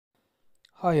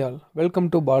Hi all, welcome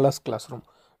to Bala's Classroom.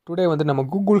 Today வந்து நம்ம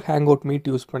Google Hangout Meet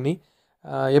use பண்ணி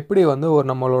எப்படி வந்து ஒரு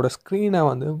நம்மளோட ஸ்க்ரீனை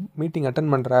வந்து மீட்டிங்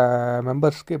அட்டன் பண்ணுற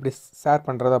மெம்பர்ஸ்க்கு எப்படி ஷேர்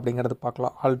பண்ணுறது அப்படிங்கிறது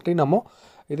பார்க்கலாம். ஆல்ரெடி நம்ம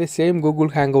இதே சேம் Google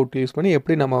Hangout யூஸ் பண்ணி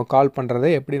எப்படி நம்ம கால் பண்ணுறது,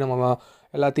 எப்படி நம்ம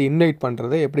எல்லாத்தையும் இன்வைட்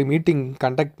பண்ணுறது, எப்படி மீட்டிங்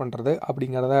கண்டக்ட் பண்ணுறது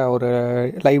அப்படிங்கிறத ஒரு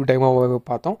லைவ் டைமாக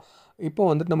பார்த்தோம்.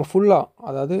 இப்போ வந்துட்டு நம்ம ஃபுல்லாக,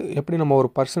 அதாவது எப்படி நம்ம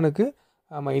ஒரு பர்சனுக்கு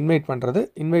நம்ம இன்வைட்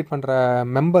பண்ணுற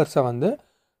மெம்பர்ஸை வந்து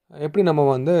எப்படி நம்ம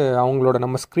வந்து அவங்களோட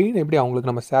நம்ம ஸ்க்ரீன் எப்படி அவங்களுக்கு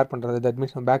நம்ம ஷேர் பண்ணுறது, தட்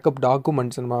மீன்ஸ் நம்ம பேக்கப்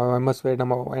டாக்குமெண்ட்ஸ் நம்ம எம்எஸ் வேர்ட்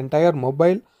நம்ம என்டையர்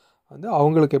மொபைல் வந்து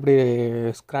அவங்களுக்கு எப்படி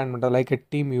ஸ்கேன் பண்ணுறது like a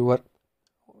team viewer.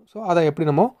 So அதை எப்படி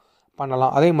நம்ம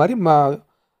பண்ணலாம். அதே மாதிரி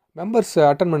மெம்பர்ஸ்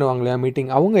அட்டன் பண்ணுவாங்க இல்லையா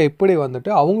மீட்டிங், அவங்க எப்படி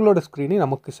வந்துட்டு அவங்களோட ஸ்க்ரீனை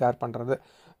நமக்கு ஷேர் பண்ணுறது.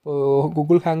 இப்போது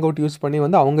கூகுள் ஹேங்அவுட் யூஸ் பண்ணி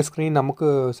வந்து அவங்க ஸ்க்ரீன் நமக்கு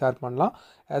ஷேர் பண்ணலாம்.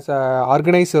 ஆஸ் அ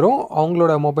ஆர்கனைசரும்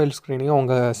அவங்களோட மொபைல் ஸ்க்ரீனையும்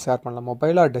அவங்க ஷேர் பண்ணலாம்,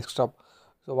 மொபைலாக டெஸ்க்டாப்.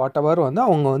 ஸோ வாட் எவர் வந்து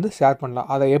அவங்க வந்து ஷேர் பண்ணலாம்.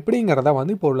 அதை எப்படிங்கிறத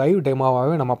வந்து இப்போது லைவ்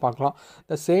டெமோவாகவே நம்ம பார்க்கலாம்.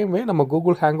 த சேம் வே நம்ம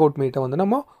கூகுள் ஹேங்அவுட் மீட்டை வந்து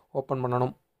நம்ம ஓப்பன்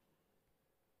பண்ணணும்.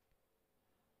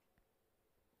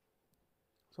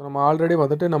 ஸோ நம்ம ஆல்ரெடி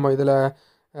வந்துட்டு நம்ம இதில்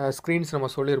ஸ்க்ரீன்ஸ் நம்ம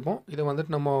சொல்லியிருப்போம். இது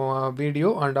வந்துட்டு நம்ம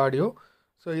வீடியோ அண்ட் ஆடியோ.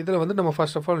 ஸோ இதில் வந்து நம்ம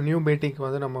ஃபர்ஸ்ட் ஆஃப் ஆல் நியூ மீட்டிங்க்கு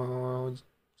வந்து நம்ம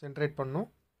ஜென்ரேட் பண்ணணும்.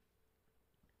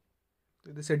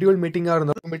 இது ஷெட்யூல் மீட்டிங்காக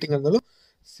இருந்தாலும்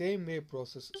same way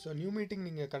process. So new meeting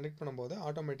நீங்கள் கண்டக்ட் பண்ணும்போது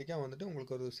ஆட்டோமேட்டிக்காக வந்துட்டு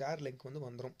உங்களுக்கு ஒரு ஷேர் லிங்க் வந்து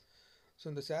வந்துடும். ஸோ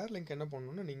இந்த ஷேர் லிங்க் என்ன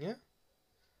பண்ணணுன்னா,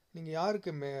 நீங்கள்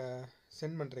யாருக்கு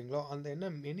சென்ட் பண்ணுறீங்களோ அந்த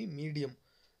எனி மீடியம்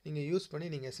நீங்கள் யூஸ் பண்ணி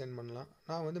நீங்கள் சென்ட் பண்ணலாம்.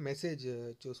 நான் வந்து மெசேஜ்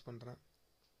சூஸ் பண்ணுறேன்.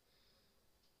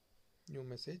 நியூ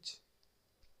மெசேஜ்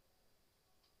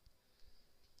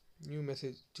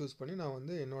சூஸ் பண்ணி நான்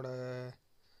வந்து என்னோடய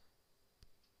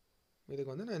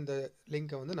இதுக்கு வந்து நான் இந்த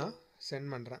லிங்க்கை வந்து நான் சென்ட்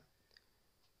பண்ணுறேன்.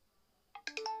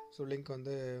 ஸோ லிங்க்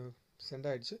வந்து சென்ட்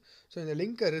ஆகிடுச்சு. ஸோ இந்த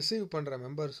லிங்க்கை ரிசீவ் பண்ணுற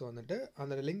மெம்பர்ஸ் வந்துட்டு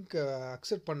அந்த லிங்க்கை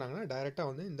அக்செப்ட் பண்ணாங்கன்னா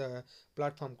டைரெக்டாக வந்து இந்த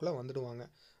பிளாட்ஃபார்முக்குள்ளே வந்துடுவாங்க.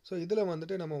 ஸோ இதில்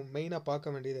வந்துட்டு நம்ம மெயினாக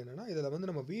பார்க்க வேண்டியது என்னென்னா, இதில் வந்து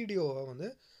நம்ம வீடியோவை வந்து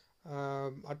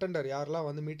அட்டெண்டர் யாரெல்லாம்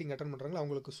வந்து மீட்டிங் அட்டன் பண்ணுறாங்களோ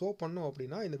அவங்களுக்கு ஷோ பண்ணோம்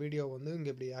அப்படின்னா இந்த வீடியோ வந்து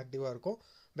இங்கே இப்படி ஆக்டிவாக இருக்கும்.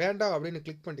 வேண்டாம் அப்படின்னு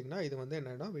கிளிக் பண்ணிட்டீங்கன்னா இது வந்து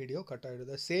என்னென்னா வீடியோ கட்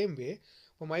ஆகிடுது. சேம் வே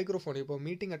இப்போ மைக்ரோஃபோன், இப்போ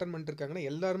மீட்டிங் அட்டன் பண்ணிட்டு இருக்காங்கன்னா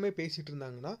எல்லாருமே பேசிகிட்டு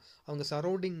இருந்தாங்கன்னா அவங்க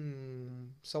சரௌண்டிங்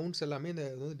சவுண்ட்ஸ் எல்லாமே இந்த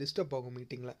இது வந்து டிஸ்டர்ப் ஆகும்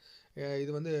மீட்டிங்கில்.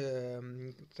 இது வந்து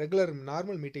ரெகுலர்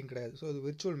நார்மல் மீட்டிங் கிடையாது. ஸோ இது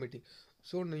விர்ச்சுவல் மீட்டிங்.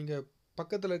 ஸோ நீங்கள்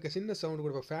பக்கத்தில் இருக்க சின்ன சவுண்டு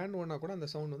கூட, இப்போ ஃபேன் ஓனா கூட அந்த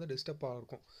சவுண்ட் வந்து டிஸ்டர்பாக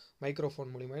இருக்கும்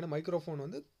மைக்ரோஃபோன் மூலிமா. ஏன்னா மைக்ரோஃபோன்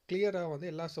வந்து கிளியராக வந்து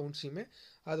எல்லா சவுண்ட்ஸையுமே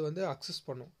அது வந்து அக்சஸ்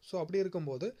பண்ணும். ஸோ அப்படி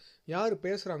இருக்கும்போது யார்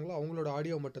பேசுகிறாங்களோ அவங்களோட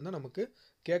ஆடியோ மட்டும்தான் நமக்கு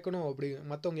கேட்கணும். அப்படி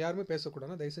மற்றவங்க யாருமே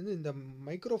பேசக்கூடாதுன்னா தயவு செஞ்சு இந்த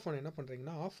மைக்ரோஃபோன் என்ன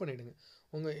பண்ணுறீங்கன்னா ஆஃப் பண்ணிவிடுங்க.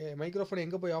 உங்கள் மைக்ரோஃபோன்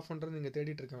எங்கே போய் ஆஃப் பண்ணுறது நீங்கள்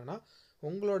தேடிட்டு இருக்க வேணாம்.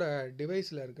 உங்களோட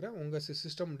டிவைஸில் இருக்கிற உங்கள்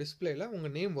சிஸ்டம் டிஸ்பிளேயில்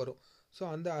உங்கள் நேம் வரும். ஸோ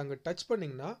அங்கே டச்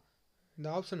பண்ணிங்கன்னா இந்த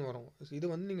ஆப்ஷன் வரும். இது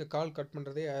வந்து நீங்கள் கால் கட்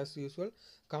பண்ணுறதே ஆஸ் யூஸ்வல்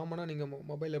காமனாக நீங்கள்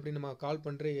மொபைல் எப்படி நம்ம கால்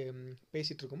பண்ணுறே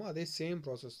பேசிகிட்டு இருக்கோமோ அதே சேம்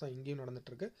ப்ராசஸ் தான் இங்கேயும்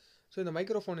நடந்துகிட்ருக்கு. ஸோ இந்த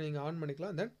மைக்ரோஃபோனை நீங்கள் ஆன்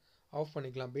பண்ணிக்கலாம், தென் ஆஃப்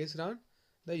பண்ணிக்கலாம் based on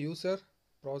the user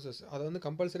process. அதை வந்து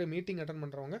கம்பல்சரி மீட்டிங் அட்டன்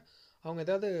பண்ணுறவங்க அவங்க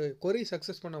ஏதாவது கொரி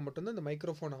சக்ஸஸ் பண்ணால் மட்டும்தான் இந்த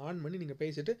மைக்ரோஃபோனை ஆன் பண்ணி நீங்கள்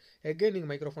பேசிவிட்டு எகைன்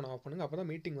நீங்கள் மைக்ரோஃபோனை ஆஃப் பண்ணுங்கள். அப்போ தான்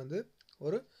மீட்டிங் வந்து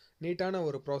ஒரு நீட்டான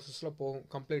ஒரு ப்ராசஸில் போகும்,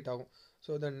 கம்ப்ளீட் ஆகும்.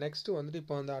 ஸோ தென் நெக்ஸ்ட்டு வந்துட்டு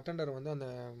இப்போ அந்த அட்டெண்டர் வந்து அந்த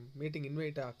மீட்டிங்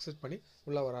இன்வைட்டை அக்செப்ட் பண்ணி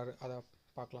உள்ளே வராரு, அதை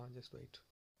பார்க்கலாம். Just wait.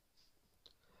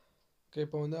 ஓகே,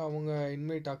 இப்போ வந்து அவங்க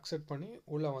இன்வைட் அக்செப்ட் பண்ணி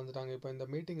உள்ளே வந்துட்டாங்க. இப்போ இந்த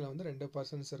மீட்டிங்கில் வந்து 2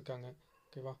 பர்சன்ஸ் இருக்காங்க.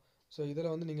 ஓகேவா? ஸோ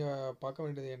இதில் வந்து நீங்கள் பார்க்க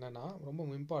வேண்டியது என்னென்னா ரொம்ப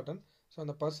இம்பார்ட்டன்ட். ஸோ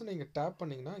அந்த பர்சனை இங்கே டேப்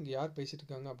பண்ணிங்கன்னா இங்கே யார் பேசிகிட்டு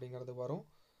இருக்காங்க அப்படிங்கிறது வரும்,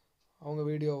 அவங்க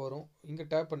வீடியோ வரும். இங்கே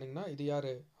டேப் பண்ணிங்கன்னா இது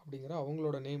யார் அப்படிங்கிற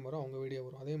அவங்களோட நேம் வரும், அவங்க வீடியோ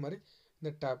வரும். அதே மாதிரி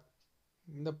இந்த டேப்,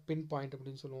 இந்த பின் பாயிண்ட்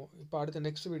அப்படின்னு சொல்லுவோம். இப்போ அடுத்த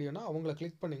நெக்ஸ்ட் வீடியோனா அவங்கள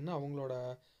கிளிக் பண்ணிங்கன்னா அவங்களோட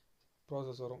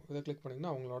ப்ராசஸ் வரும், இதை கிளிக்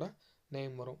பண்ணிங்கன்னா அவங்களோட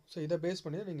நேம் வரும். ஸோ இதை பேஸ்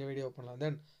பண்ணி தான் நீங்கள் வீடியோ பண்ணலாம்.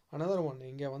 தென் அனதர் ஒன்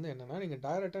இங்கே வந்து என்னென்னா நீங்கள்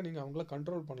டைரெக்டாக நீங்கள் அவங்கள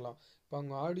கண்ட்ரோல் பண்ணலாம். இப்போ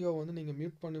அவங்க ஆடியோ வந்து நீங்கள்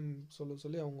மியூட் பண்ணி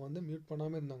சொல்லி அவங்க வந்து மியூட்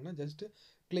பண்ணாமல் இருந்தாங்கன்னா ஜஸ்ட்டு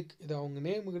கிளிக், இதை அவங்க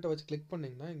நேமுக்கிட்ட வச்சு கிளிக்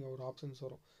பண்ணிங்கன்னா இங்கே ஒரு ஆப்ஷன்ஸ்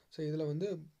வரும். ஸோ இதில் வந்து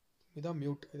இதான்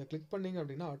மியூட், இதை கிளிக் பண்ணிங்க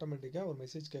அப்படின்னா ஆட்டோமேட்டிக்காக ஒரு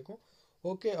மெசேஜ் கேட்கும்.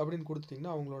 ஓகே அப்படின்னு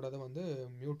கொடுத்துட்டிங்கன்னா அவங்களோட அதை வந்து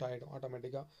மியூட் ஆகிடும்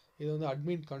ஆட்டோமேட்டிக்காக. இது வந்து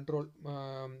அட்மின் கண்ட்ரோல்.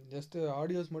 ஜஸ்ட்டு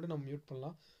ஆடியோஸ் மட்டும் நம்ம மியூட்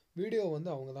பண்ணலாம், வீடியோ வந்து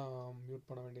அவங்க தான் மியூட்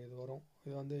பண்ண வேண்டியது வரும்.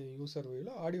 இது வந்து யூசர்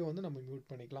வியூவில், ஆடியோ வந்து நம்ம மியூட்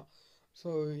பண்ணிக்கலாம். ஸோ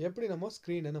எப்படி நம்ம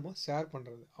ஸ்க்ரீனை நம்ம ஷேர்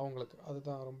பண்ணுறது அவங்களுக்கு,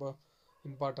 அதுதான் ரொம்ப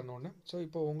இம்பார்ட்டன்ட் ஒன்று. ஸோ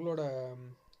இப்போ உங்களோட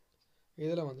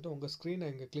இதில் வந்துட்டு உங்கள் ஸ்க்ரீனை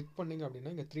இங்கே கிளிக் பண்ணிங்க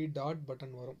அப்படின்னா இங்கே 3 டாட்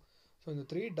பட்டன் வரும். ஸோ இந்த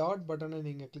 3 டாட் பட்டனை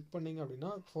நீங்கள் கிளிக் பண்ணிங்க அப்படின்னா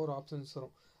 4 ஆப்ஷன்ஸ்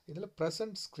வரும். இதில்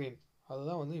ப்ரெசன்ட் ஸ்க்ரீன்,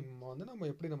 அதுதான் வந்து நம்ம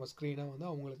எப்படி நம்ம ஸ்க்ரீனை வந்து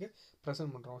அவங்களுக்கு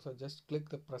ப்ரெசென்ட் பண்ணுறோம். So just click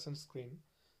the present screen,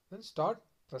 then start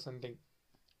presenting,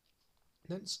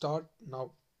 then start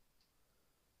now.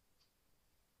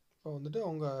 இப்போ வந்துட்டு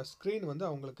உங்கள் ஸ்க்ரீன் வந்து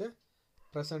அவங்களுக்கு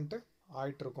ப்ரெசண்ட்டு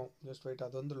ஆகிட்டுருக்கும். ஜஸ்ட் வெயிட்,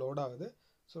 அது வந்து லோட் ஆகுது.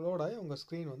 ஸோ லோட் ஆகி உங்கள்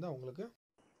ஸ்க்ரீன் வந்து அவங்களுக்கு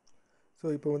ஸோ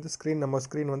இப்போ வந்து நம்ம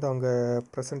ஸ்க்ரீன் வந்து அங்கே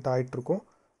ப்ரெசென்ட் ஆகிட்ருக்கும்.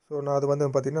 ஸோ நான் அது வந்து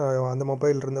பார்த்திங்கன்னா அந்த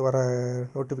மொபைல்லேருந்து வர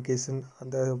நோட்டிஃபிகேஷன்,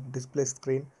 அந்த டிஸ்பிளே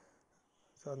ஸ்க்ரீன்,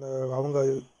 ஸோ அந்த அவங்க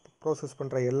ப்ராசஸ்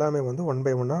பண்ணுற எல்லாமே வந்து ஒன்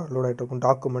பை ஒன்னாக லோட் ஆகிட்ருக்கும்.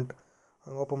 டாக்குமெண்ட்,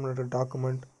 அவங்க ஓப்பன் பண்ணுற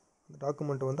டாக்குமெண்ட், அந்த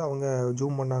டாக்குமெண்ட் வந்து அவங்க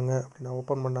ஜூம் பண்ணாங்க அப்படின்னா,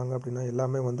 ஓப்பன் பண்ணாங்க அப்படின்னா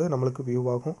எல்லாமே வந்து நம்மளுக்கு வியூ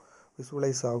ஆகும்,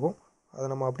 விசுவலைஸ் ஆகும். அதை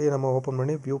நம்ம அப்படியே நம்ம ஓப்பன்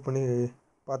பண்ணி வியூ பண்ணி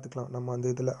பார்த்துக்கலாம் நம்ம அந்த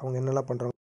இதில் அவங்க என்னெல்லாம் பண்ணுறாங்க.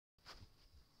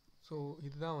 ஸோ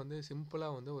இதுதான் வந்து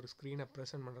சிம்பிளாக வந்து ஒரு ஸ்க்ரீனை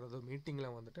ப்ரெசென்ட் பண்ணுறது.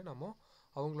 மீட்டிங்கில் வந்துட்டு நம்ம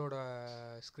அவங்களோட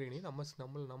ஸ்க்ரீனையும்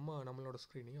நம்மளோட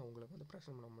ஸ்க்ரீனையும் அவங்களுக்கு வந்து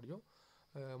ப்ரெசென்ட் பண்ண முடியும்.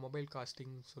 மொபைல்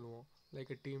காஸ்டிங் சொல்லுவோம்,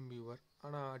 லைக் டீம் வியூவர்.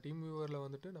 ஆனால் டீம் வியூவரில்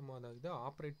வந்துட்டு நம்ம அதை இதை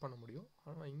ஆப்ரேட் பண்ண முடியும்.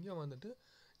 ஆனால் இங்கே வந்துட்டு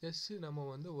ஜஸ்ட்டு நம்ம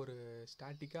வந்து ஒரு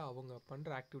ஸ்டாட்டிக்காக அவங்க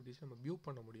பண்ணுற ஆக்டிவிட்டீஸ் நம்ம வியூ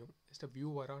பண்ண முடியும். ஜஸ்ட்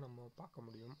வியூவராக நம்ம பார்க்க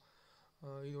முடியும்.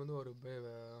 இது வந்து ஒரு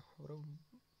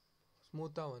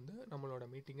ஸ்மூத்தாக வந்து நம்மளோட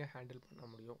மீட்டிங்கை ஹேண்டில் பண்ண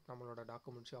முடியும். நம்மளோட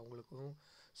டாக்குமெண்ட்ஸும் அவங்களுக்கும்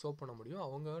ஷோ பண்ண முடியும்,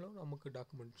 அவங்களும் நமக்கு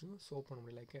டாக்குமெண்ட்ஸும் ஷோ பண்ண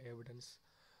முடியும், like evidence.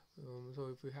 So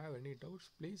if you have any doubts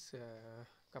please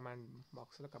comment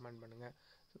பாக்ஸில் கமெண்ட் பண்ணுங்கள்.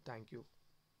 So thank you.